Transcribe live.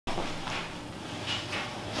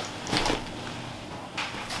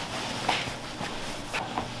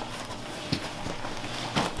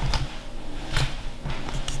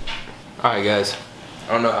Alright guys,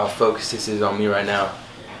 I don't know how focused this is on me right now.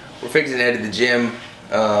 We're fixing to head to the gym.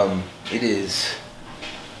 It is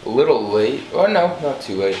a little late. Oh no, not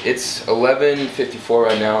too late. It's 11:54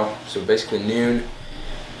 right now, so basically noon.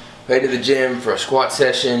 Head to the gym for a squat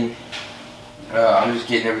session. I'm just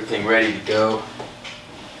getting everything ready to go.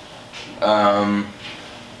 And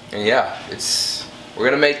yeah, we're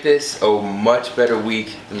gonna make this a much better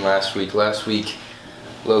week than last week. Last week,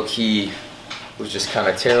 low key, was just kind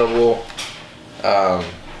of terrible.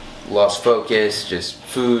 Lost focus, just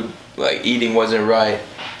food, like eating wasn't right,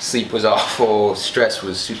 sleep was awful, stress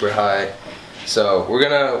was super high. So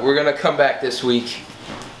we're gonna come back this week.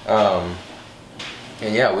 And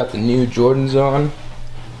yeah, we got the new Jordans on,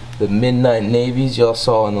 the Midnight Navies y'all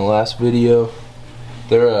saw in the last video.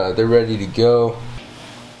 They're ready to go.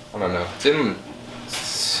 I don't know. I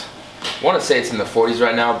want to say it's in the 40s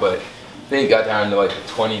right now, but I think it got down to like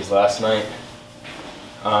the 20s last night.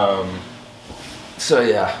 So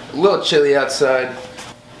yeah, a little chilly outside.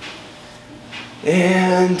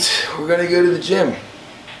 And we're gonna go to the gym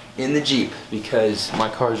in the Jeep because my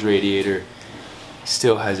car's radiator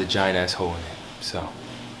still has a giant ass hole in it. So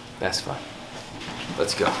that's fine.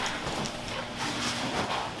 Let's go.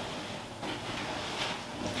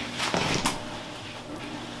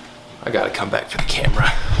 I gotta come back for the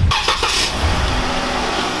camera.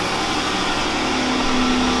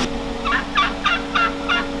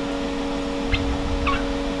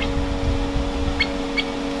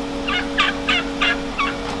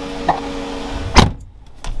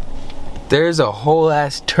 There's a whole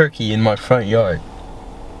ass turkey in my front yard.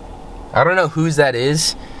 I don't know whose that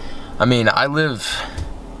is. I mean, I live,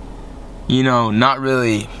 you know, not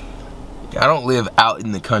really, I don't live out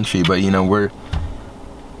in the country, but you know, we're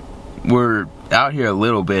out here a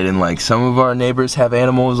little bit, and like some of our neighbors have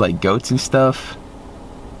animals like goats and stuff,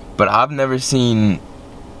 but I've never seen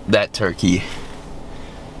that turkey.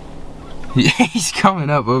 He's coming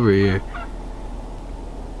up over here.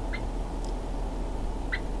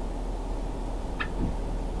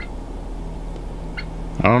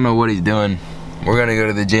 I don't know what he's doing. We're gonna go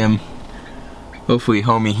to the gym. Hopefully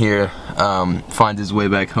homie here finds his way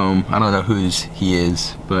back home. I don't know whose he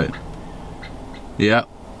is, but yeah.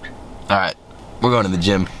 Alright, we're going to the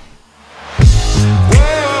gym.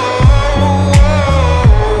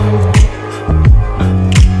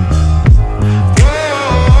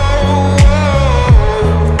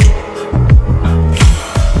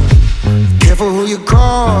 Careful who you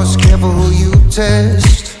cross, careful who you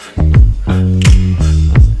test.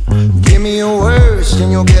 Give me your worst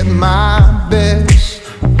and you'll get my best.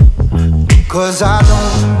 'Cause I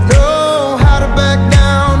don't know how to back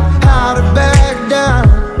down, how to back down.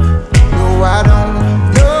 No, I don't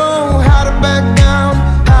know how to back down,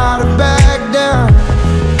 how to back down.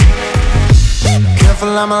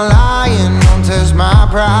 Careful, I'm a lion, don't test my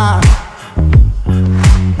pride.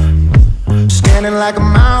 Standing like a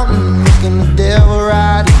mountain, looking the devil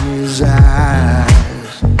right in his eyes.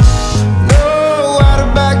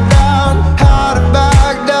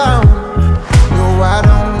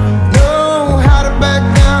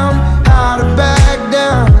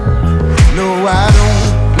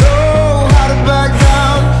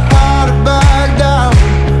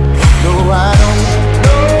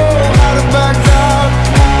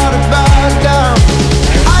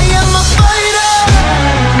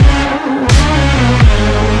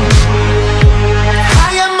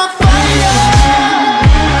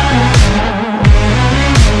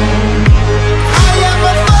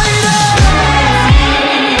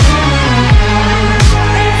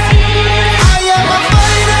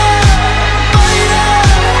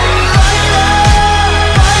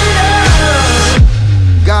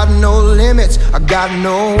 I got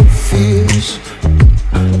no fears.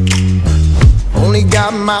 Only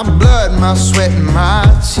got my blood, my sweat and my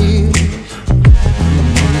tears.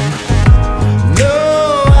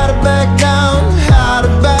 Know how to back down, how to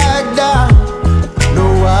back down.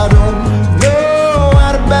 No, I don't know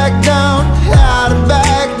how to back down, how to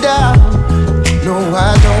back down. No,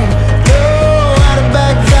 I don't know how to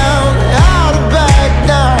back down, how to back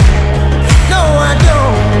down. No, I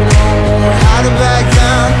don't know how to back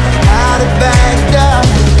down, how to back down.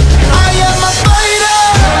 I am a fighter.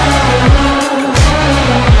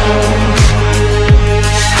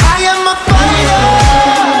 I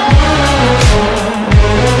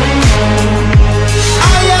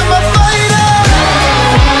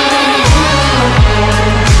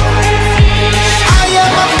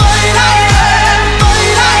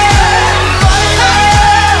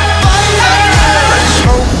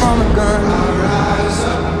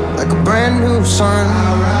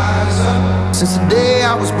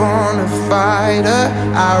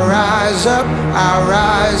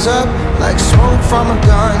rise up like smoke from a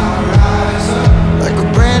gun, like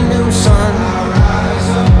a brand new sun.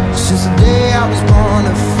 Since the day I was born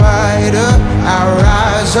a fighter, I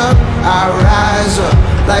rise up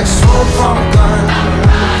like smoke from a gun,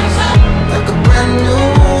 like a brand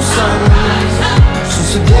new sun.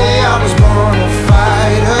 Since the day I was born a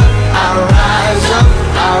fighter, I rise up,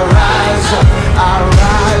 I rise up, I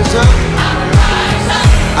rise up,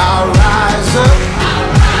 I rise up.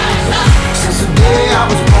 Since the day I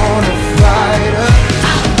was born a fighter,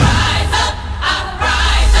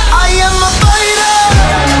 I am a fighter.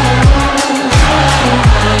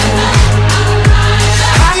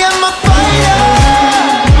 I am a fighter.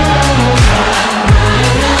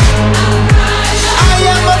 I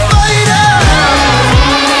am a fighter.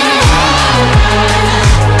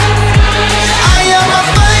 I am a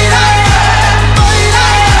fighter.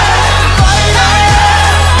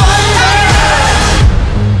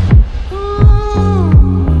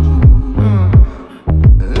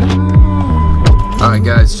 Alright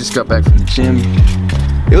guys, just got back from the gym.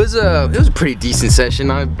 It was a pretty decent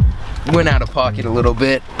session. I went out of pocket a little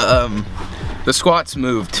bit. The squats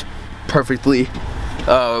moved perfectly.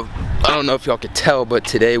 I don't know if y'all could tell, but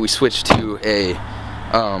today we switched to a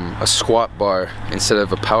squat bar instead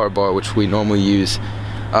of a power bar, which we normally use,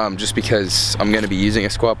 just because I'm going to be using a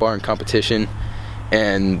squat bar in competition.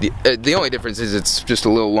 And the only difference is it's just a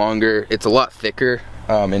little longer. It's a lot thicker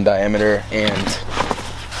in diameter, and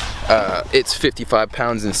it's 55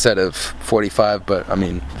 pounds instead of 45, but I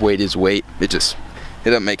mean, weight is weight. It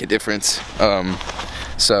doesn't make a difference.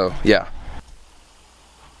 So yeah.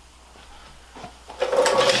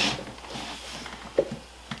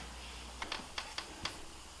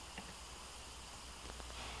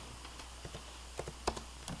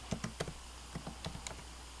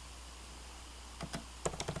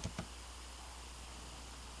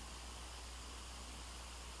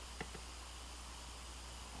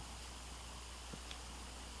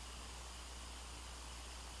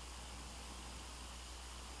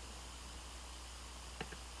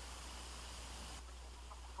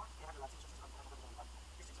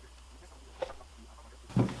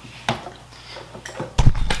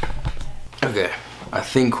 Okay, I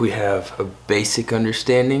think we have a basic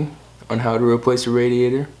understanding on how to replace a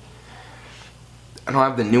radiator. I don't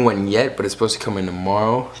have the new one yet, but it's supposed to come in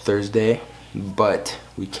tomorrow, Thursday, but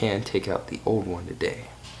we can take out the old one today.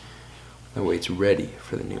 That way it's ready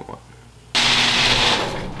for the new one.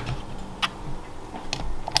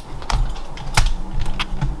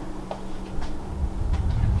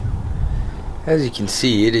 As you can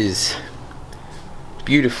see, it is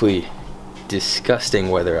beautifully disgusting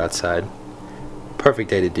weather outside. Perfect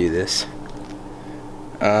day to do this.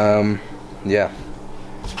 Yeah.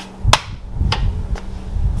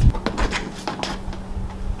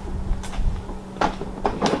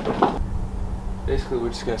 Basically, we're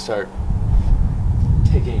just gonna start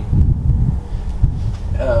taking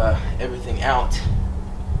everything out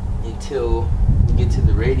until we get to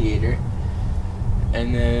the radiator,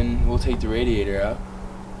 and then we'll take the radiator out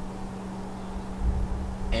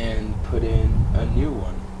and put in a new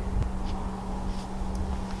one.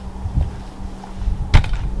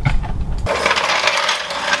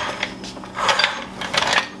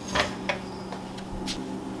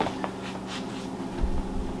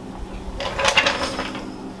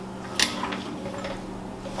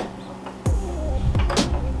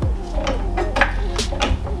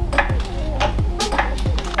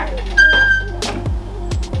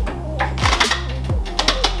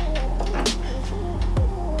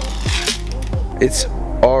 It's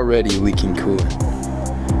already leaking coolant.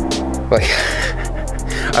 Like,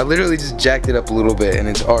 I literally just jacked it up a little bit and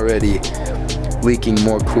it's already leaking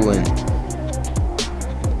more coolant.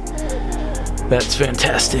 That's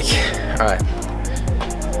fantastic. Alright.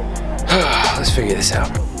 Let's figure this out.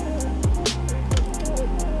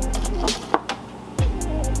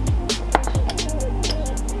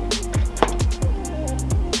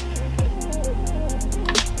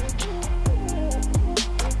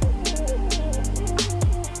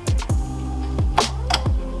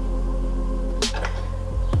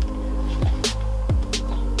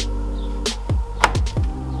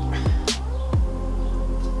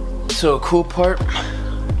 So a cool part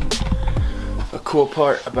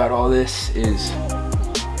about all this is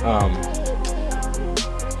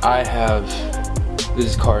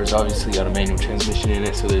this car has obviously got a manual transmission in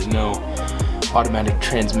it, so there's no automatic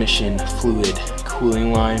transmission fluid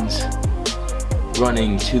cooling lines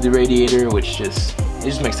running to the radiator, which just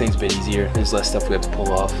makes things a bit easier. There's less stuff we have to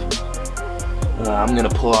pull off. I'm gonna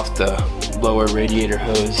pull off the lower radiator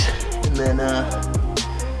hose, and then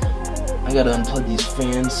I I gotta unplug these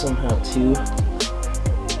fans somehow too.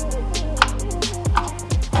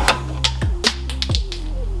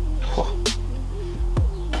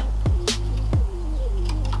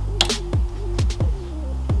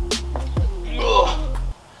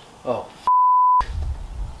 Oh.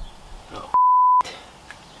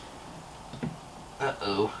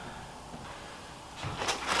 Uh-oh.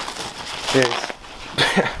 There's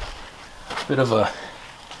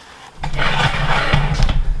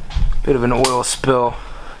bit of an oil spill.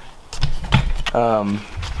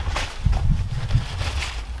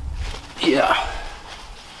 Yeah.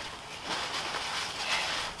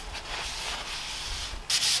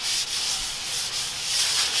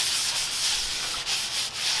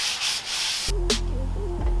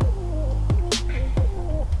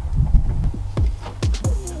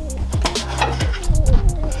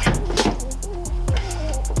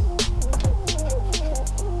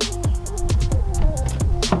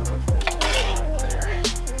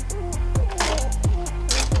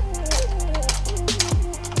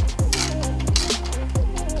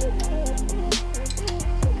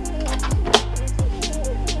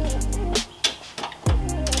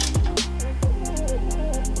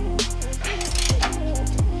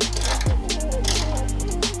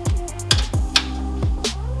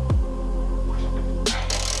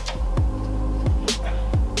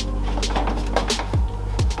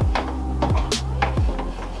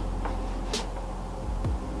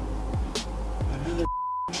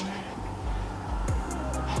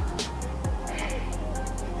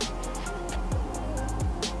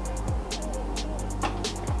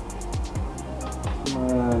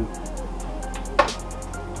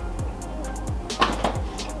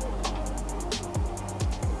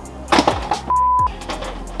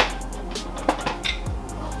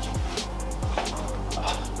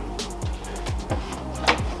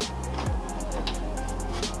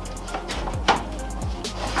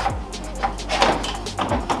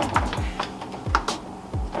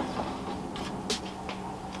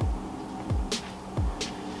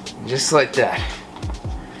 Just like that,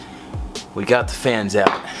 we got the fans out.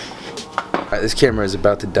 Alright, this camera is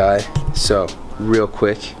about to die, so real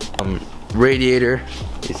quick, radiator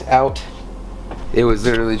is out. It was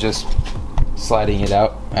literally just sliding it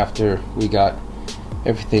out after we got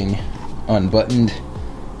everything unbuttoned.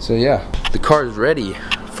 So yeah, the car is ready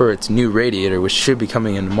for its new radiator, which should be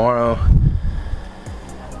coming in tomorrow.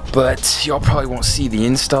 But y'all probably won't see the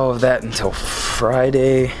install of that until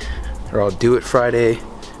Friday, or I'll do it Friday.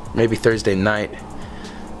 Maybe Thursday night.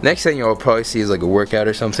 Next thing you'll probably see is like a workout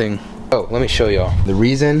or something. Oh, let me show y'all. The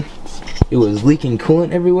reason it was leaking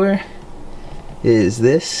coolant everywhere is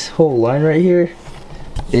this whole line right here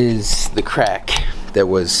is the crack that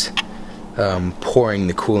was pouring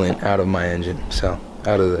the coolant out of my engine, so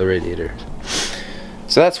out of the radiator.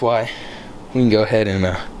 So that's why we can go ahead and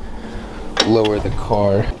lower the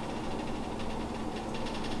car.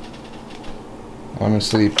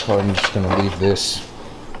 Honestly, probably just gonna leave this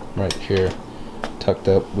right here tucked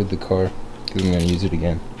up with the car because I'm going to use it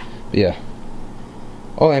again. But yeah,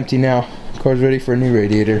 all empty now. Car's ready for a new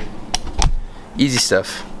radiator. Easy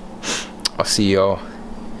stuff. I'll see y'all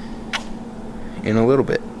in a little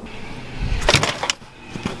bit.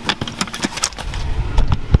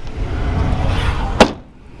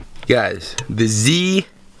 Guys, the Z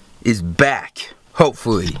is back,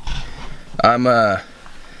 hopefully.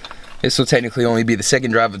 This will technically only be the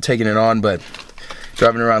second drive of taking it on, but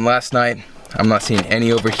driving around last night, I'm not seeing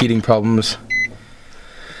any overheating problems.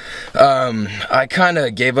 I kind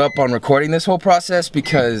of gave up on recording this whole process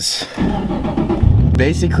because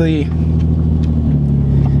basically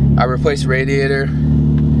I replaced the radiator,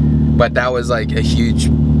 but that was like a huge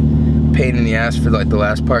pain in the ass for like the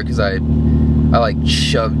last part because I like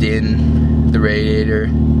shoved in the radiator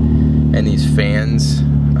and these fans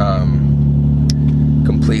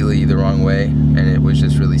completely the wrong way, and it was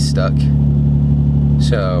just really stuck.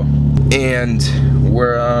 So, and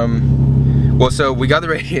we're so we got the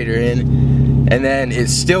radiator in, and then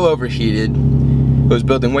it's still overheated. It was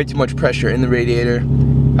building way too much pressure in the radiator.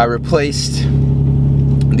 I replaced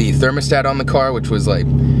the thermostat on the car, which was like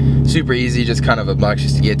super easy, just kind of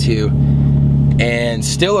obnoxious to get to, and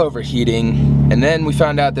still overheating. And then we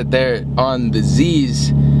found out that there on the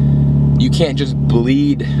Z's, you can't just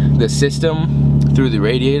bleed the system through the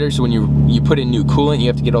radiator. So when you put in new coolant, you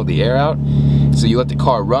have to get all the air out. So you let the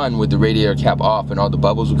car run with the radiator cap off, and all the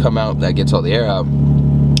bubbles will come out. That gets all the air out.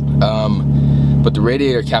 But the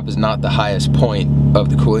radiator cap is not the highest point of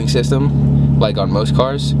the cooling system, like on most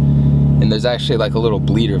cars. And there's actually like a little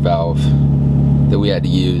bleeder valve that we had to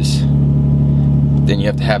use. Then you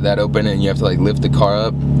have to have that open, and you have to like lift the car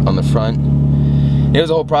up on the front. it was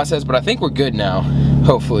a whole process, but I think we're good now,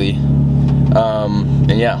 hopefully.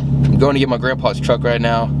 And yeah, I'm going to get my grandpa's truck right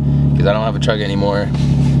now because I don't have a truck anymore,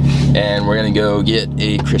 and we're gonna go get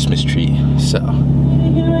a Christmas tree. So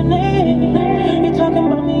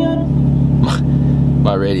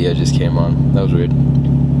my radio just came on. That was weird.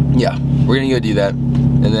 Yeah, we're gonna go do that,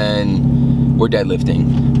 and then we're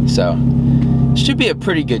deadlifting. So should be a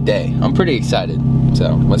pretty good day. I'm pretty excited.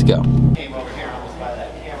 So let's go. Came over here almost by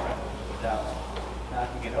that camera without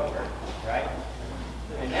knocking it over, right?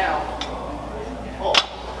 And now, pull.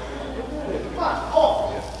 Come on, pull.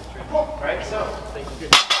 Pull, right? So, the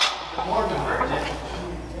more divergent,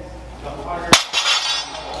 the harder.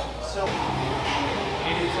 So,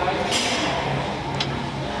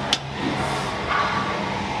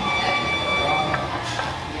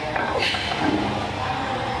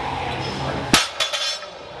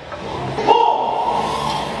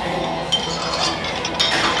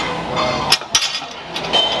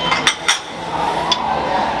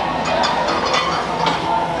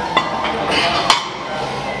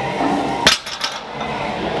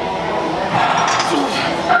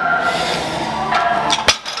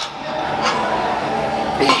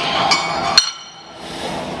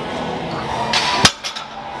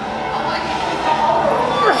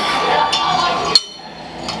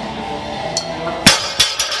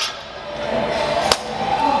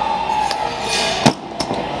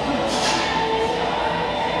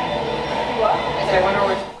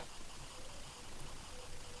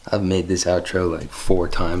 I've made this outro like 4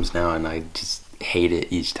 times now, and I just hate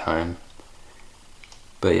it each time.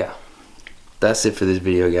 But yeah, that's it for this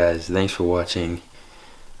video, guys. Thanks for watching.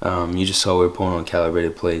 You just saw we were pulling on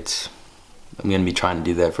calibrated plates. I'm going to be trying to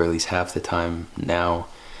do that for at least half the time now.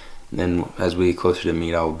 And then as we get closer to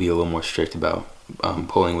meet, I'll be a little more strict about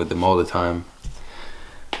pulling with them all the time.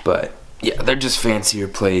 But yeah, they're just fancier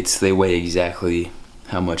plates. They weigh exactly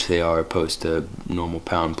how much they are opposed to normal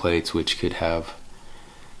pound plates, which could have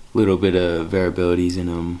little bit of variabilities in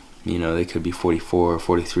them. You know, they could be 44 or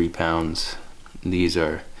 43 pounds. These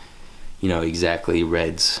are, you know, exactly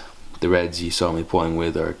reds. The reds you saw me pulling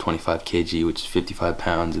with are 25 kg, which is 55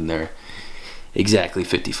 pounds, and they're exactly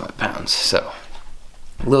 55 pounds. So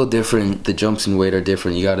a little different. The jumps in weight are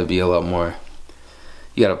different. You got to be a lot more,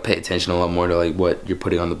 you got to pay attention a lot more to like what you're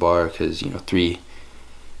putting on the bar, because, you know, three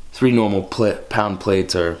normal pound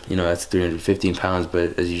plates are, you know, that's 315 pounds,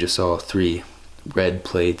 but as you just saw, 3 red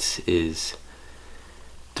plates is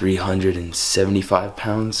 375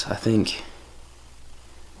 pounds, I think.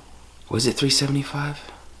 Was it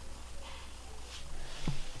 375?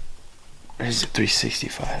 Or is it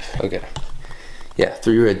 365? Okay. Yeah,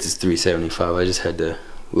 3 reds is 375. I just had to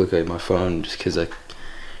look at my phone just because I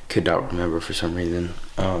could not remember for some reason.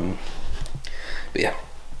 But yeah,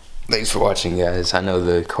 thanks for watching, guys. I know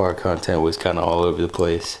the car content was kind of all over the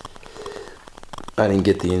place. I didn't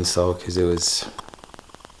get the install because it was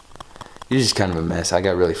just kind of a mess. I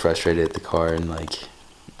got really frustrated at the car and like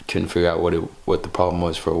couldn't figure out what the problem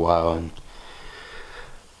was for a while, and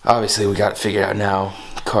obviously we got it figured out now.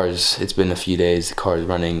 The car's, it's been a few days, the car's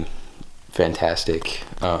running fantastic.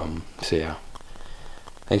 So yeah,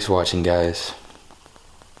 thanks for watching, guys.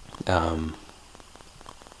 That's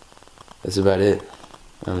about it.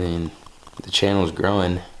 I mean, the channel's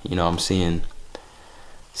growing. You know, I'm seeing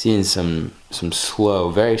some slow,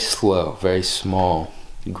 very small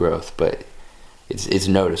growth, but it's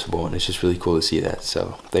noticeable, and it's just really cool to see that.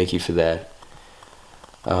 So thank you for that.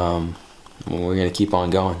 We're gonna keep on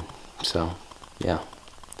going. So yeah,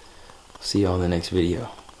 see y'all in the next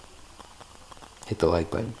video. Hit the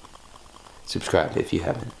like button, subscribe if you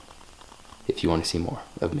haven't, if you want to see more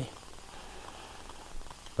of me.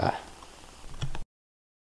 Bye.